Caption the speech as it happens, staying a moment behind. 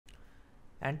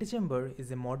Antechamber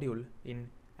is a module in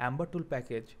Amber tool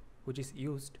package which is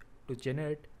used to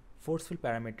generate force field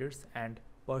parameters and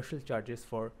partial charges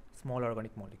for small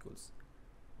organic molecules.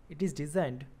 It is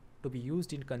designed to be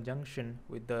used in conjunction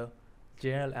with the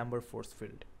general Amber force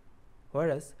field,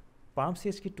 whereas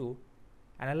PARM-CHK2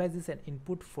 analyzes an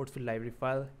input force field library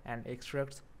file and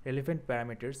extracts relevant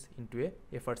parameters into a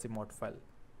FRC mod file.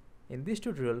 In this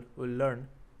tutorial, we will learn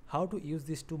how to use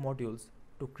these two modules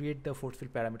to create the force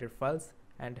field parameter files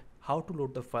and how to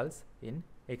load the files in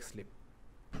XLib.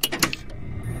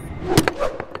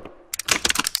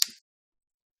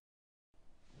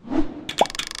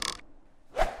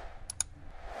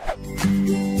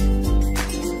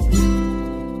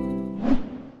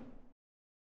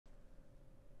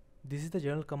 This is the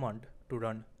general command to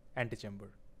run Antechamber.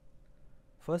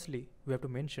 Firstly, we have to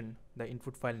mention the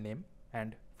input file name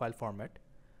and file format.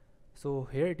 So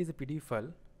here it is a PDF file,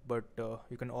 but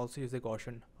you can also use a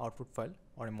Gaussian output file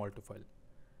or a Mol2 file.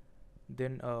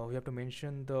 Then we have to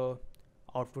mention the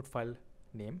output file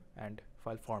name and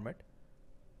file format.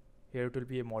 Here it will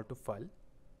be a Mol2 file.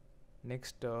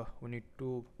 Next, we need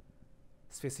to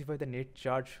specify the net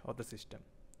charge of the system.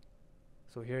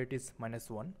 So here it is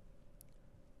 -1.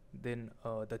 Then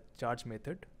the charge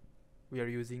method, we are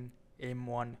using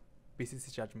M1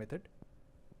 PCC charge method,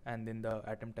 and then the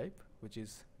atom type, which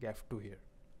is GAF2 here.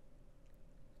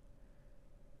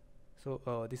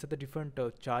 So these are the different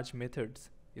charge methods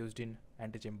used in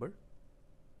Antechamber,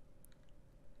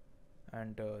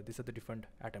 and these are the different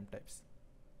atom types.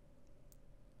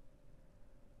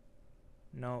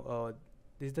 Now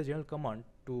this is the general command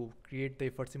to create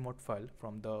the FRC mod file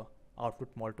from the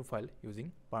output Mol2 file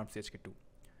using PARM-CHK2.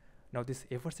 Now this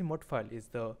FRC mod file is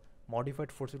the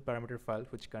modified force field parameter file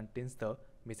which contains the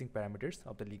missing parameters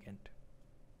of the ligand.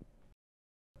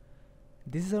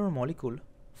 This is our molecule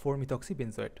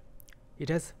 4-methoxybenzoate. It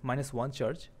has -1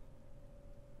 charge,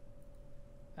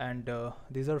 and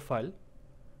this is our file.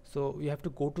 So we have to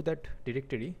go to that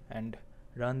directory and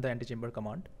run the Antechamber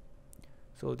command.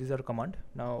 So this is our command.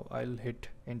 Now I'll hit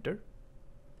enter.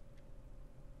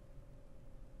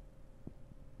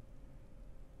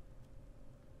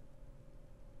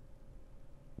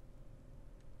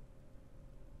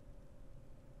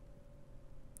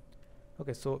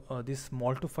 Okay, so this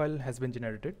Mol2 file has been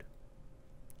generated.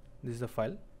 This is the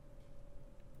file.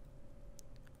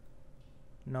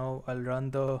 Now I'll run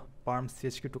the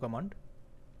PARM-CHK2 command.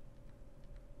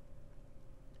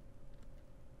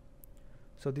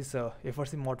 So this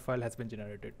FRC mod file has been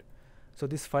generated. So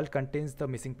this file contains the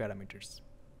missing parameters.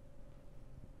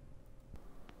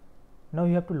 Now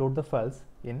you have to load the files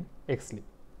in XLib.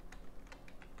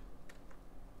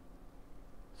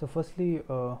 So firstly,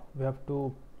 we have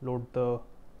to load the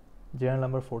general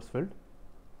Amber force field.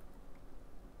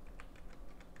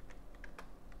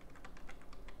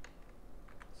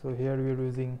 So here we are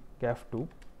using GAF2.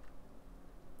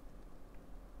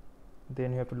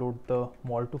 Then you have to load the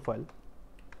Mol2 file.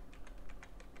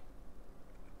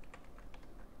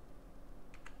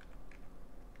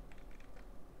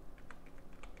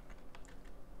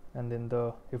 And then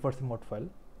the FRC mod file.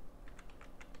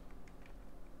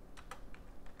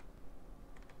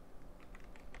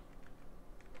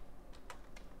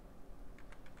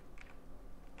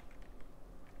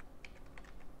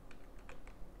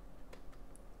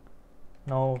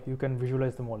 Now you can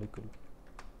visualize the molecule.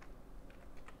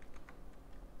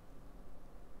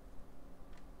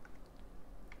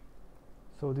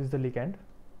 So this is the ligand.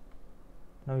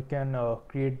 Now you can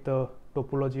create the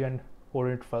topology and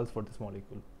coordinate files for this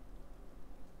molecule.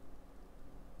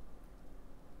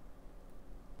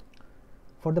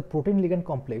 For the protein ligand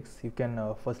complex, you can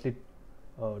firstly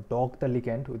dock the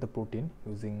ligand with the protein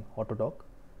using autodock.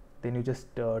 Then you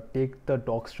just take the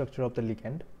dock structure of the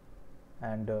ligand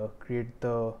and create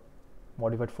the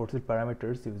modified force field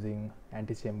parameters using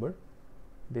Antechamber.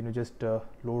 Then you just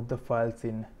load the files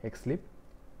in XLib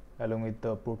along with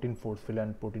the protein force field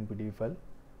and protein PDF file.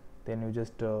 Then you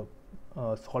just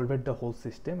solvate the whole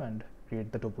system and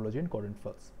create the topology and coordinate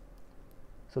files.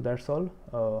 So that's all.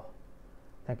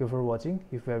 Thank you for watching.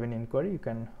 If you have any inquiry, you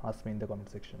can ask me in the comment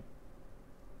section.